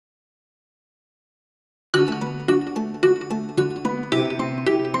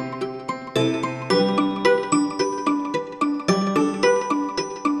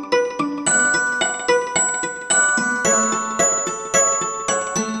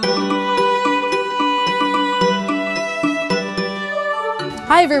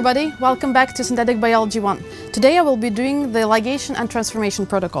Hi everybody, welcome back to Synthetic Biology 1. Today I will be doing the ligation and transformation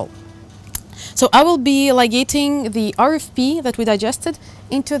protocol. So I will be ligating the RFP that we digested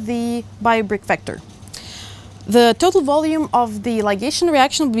into the biobrick vector. The total volume of the ligation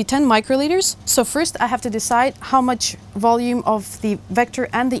reaction will be 10 microliters. So first I have to decide how much volume of the vector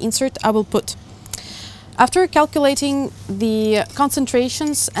and the insert I will put. After calculating the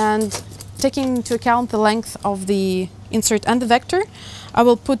concentrations and taking into account the length of the insert and the vector, I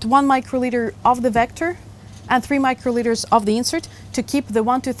will put 1 microliter of the vector and 3 microliters of the insert to keep the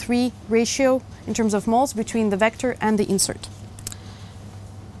 1:3 ratio in terms of moles between the vector and the insert.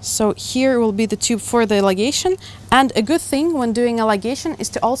 So here will be the tube for the ligation, and a good thing when doing a ligation is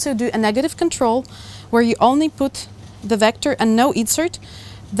to also do a negative control where you only put the vector and no insert.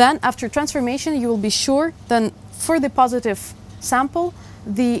 Then after transformation you will be sure then for the positive sample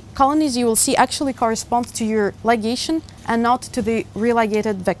the colonies you will see actually correspond to your ligation and not to the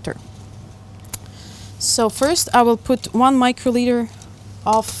religated vector. So first I will put 1 microliter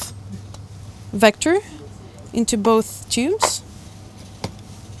of vector into both tubes.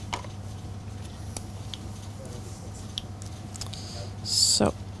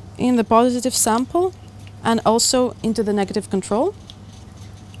 So in the positive sample and also into the negative control.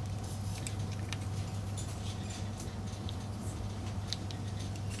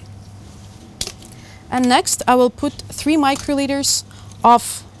 And next I will put 3 microliters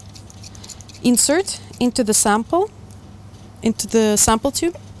of insert into the sample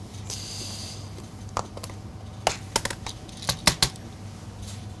tube.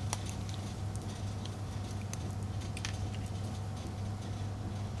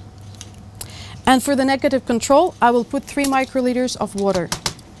 And for the negative control, I will put 3 microliters of water.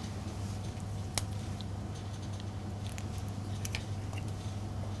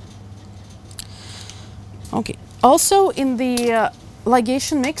 Okay. Also in the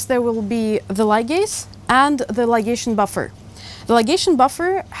ligation mix there will be the ligase and the ligation buffer. The ligation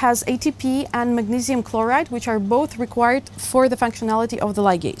buffer has ATP and magnesium chloride, which are both required for the functionality of the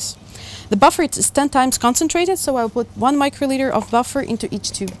ligase. The buffer is 10 times concentrated, so I will put 1 microliter of buffer into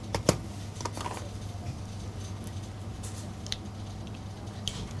each tube.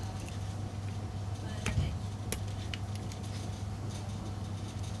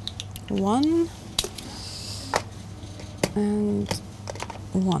 One and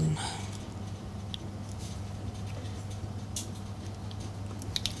 1.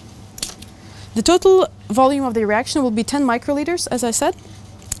 The total volume of the reaction will be 10 microliters, as I said.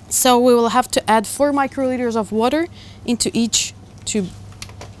 So we will have to add 4 microliters of water into each tube.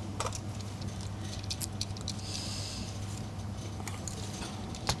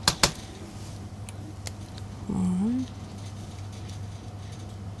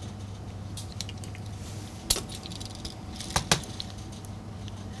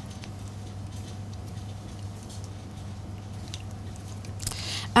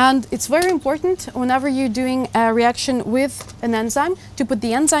 And it's very important whenever you're doing a reaction with an enzyme to put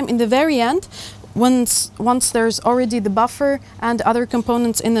the enzyme in the very end once there's already the buffer and other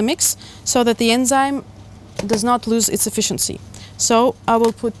components in the mix, so that the enzyme does not lose its efficiency. So I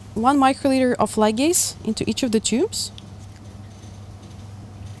will put 1 microliter of ligase into each of the tubes.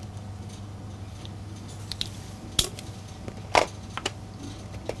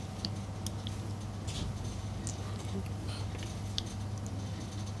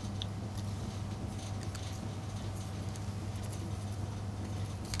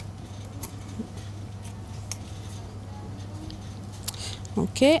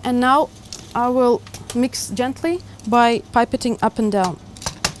 Okay, and now I will mix gently by pipetting up and down.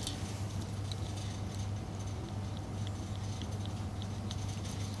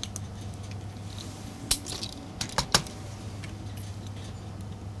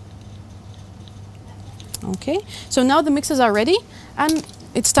 Okay, so now the mixes are ready and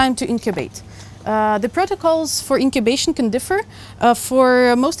it's time to incubate. The protocols for incubation can differ.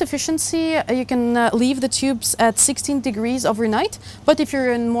 For most efficiency, you can leave the tubes at 16 degrees overnight, but if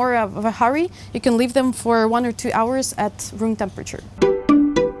you're in more of a hurry, you can leave them for 1 or 2 hours at room temperature.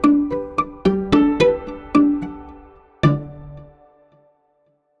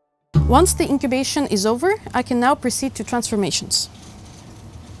 Once the incubation is over, I can now proceed to transformations.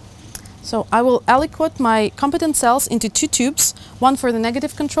 So I will aliquot my competent cells into 2 tubes, 1 for the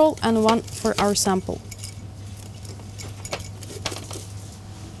negative control and 1 for our sample.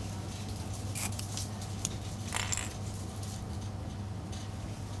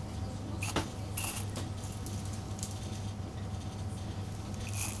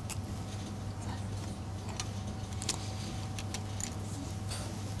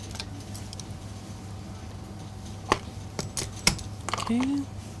 Okay.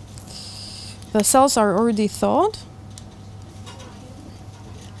 The cells are already thawed.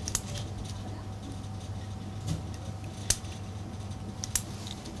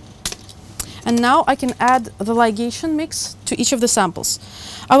 And now I can add the ligation mix to each of the samples.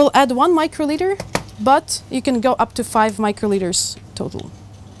 I will add 1 microliter, but you can go up to 5 microliters total.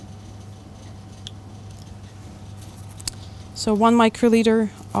 So 1 microliter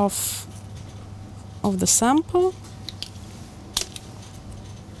of the sample.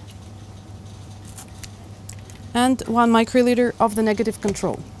 And 1 microliter of the negative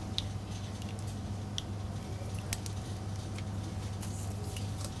control.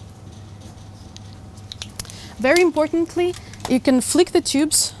 Very importantly, you can flick the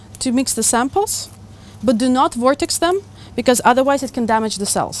tubes to mix the samples, but do not vortex them, because otherwise it can damage the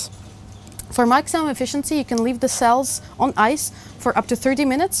cells. For maximum efficiency, you can leave the cells on ice for up to 30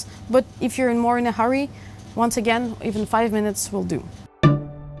 minutes, but if you're more in a hurry, once again, even 5 minutes will do.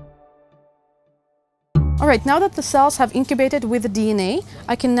 All right, now that the cells have incubated with the DNA,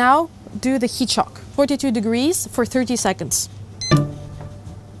 I can now do the heat shock, 42 degrees for 30 seconds.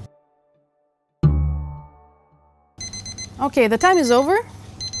 Okay, the time is over,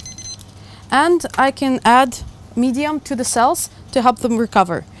 and I can add medium to the cells to help them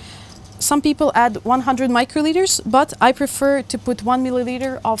recover. Some people add 100 microliters, but I prefer to put 1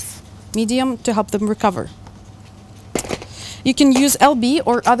 milliliter of medium to help them recover. You can use LB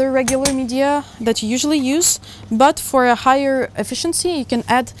or other regular media that you usually use, but for a higher efficiency, you can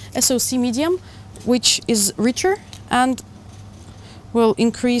add SOC Medium, which is richer and will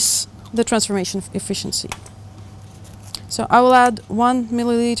increase the transformation efficiency. So I will add 1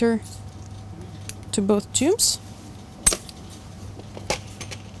 milliliter to both tubes.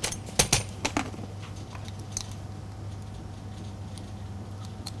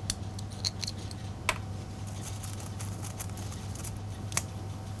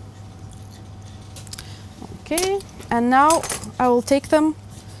 Okay, and now I will take them,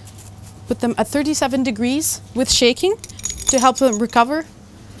 put them at 37 degrees with shaking to help them recover,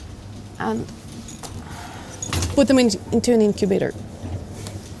 and put them into an incubator.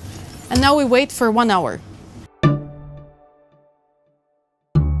 And now we wait for 1 hour.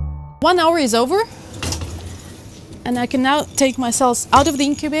 1 hour is over, and I can now take my cells out of the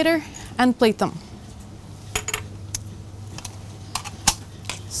incubator and plate them.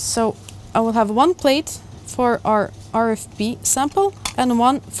 So I will have 1 plate for our RFP sample and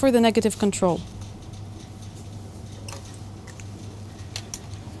 1 for the negative control.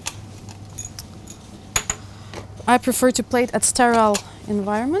 I prefer to plate at sterile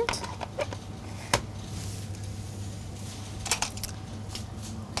environment.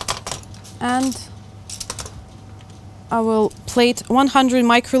 And I will plate 100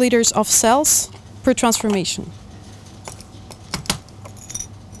 microliters of cells per transformation.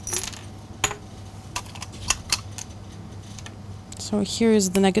 So here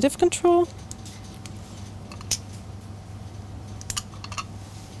is the negative control.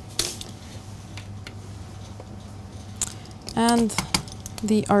 And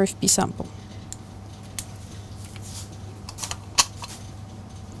the RFP sample.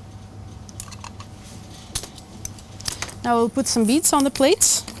 Now we'll put some beads on the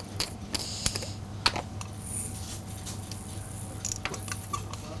plates.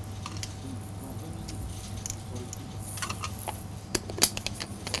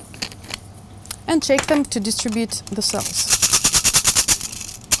 And shake them to distribute the cells.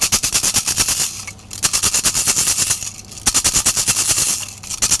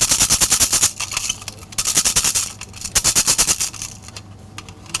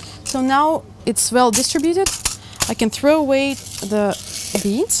 So now it's well distributed. I can throw away the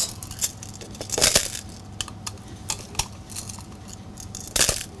beads.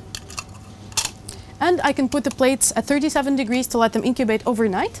 And I can put the plates at 37 degrees to let them incubate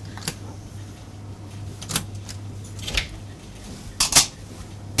overnight.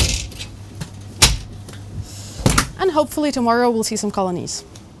 And hopefully tomorrow we'll see some colonies.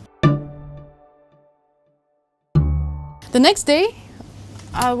 The next day,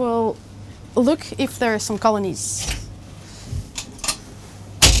 I will look if there are some colonies.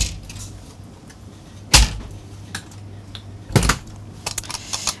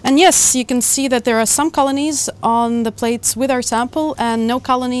 And yes, you can see that there are some colonies on the plates with our sample and no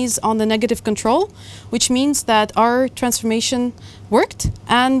colonies on the negative control, which means that our transformation worked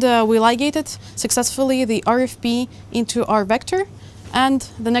and we ligated successfully the RFP into our vector, and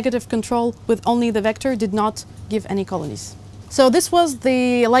the negative control with only the vector did not give any colonies. So this was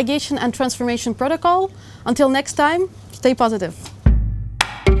the ligation and transformation protocol. Until next time, stay positive.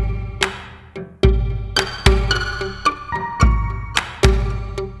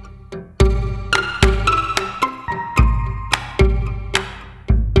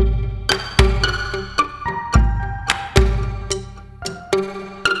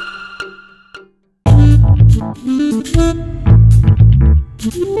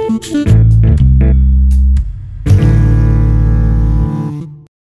 you.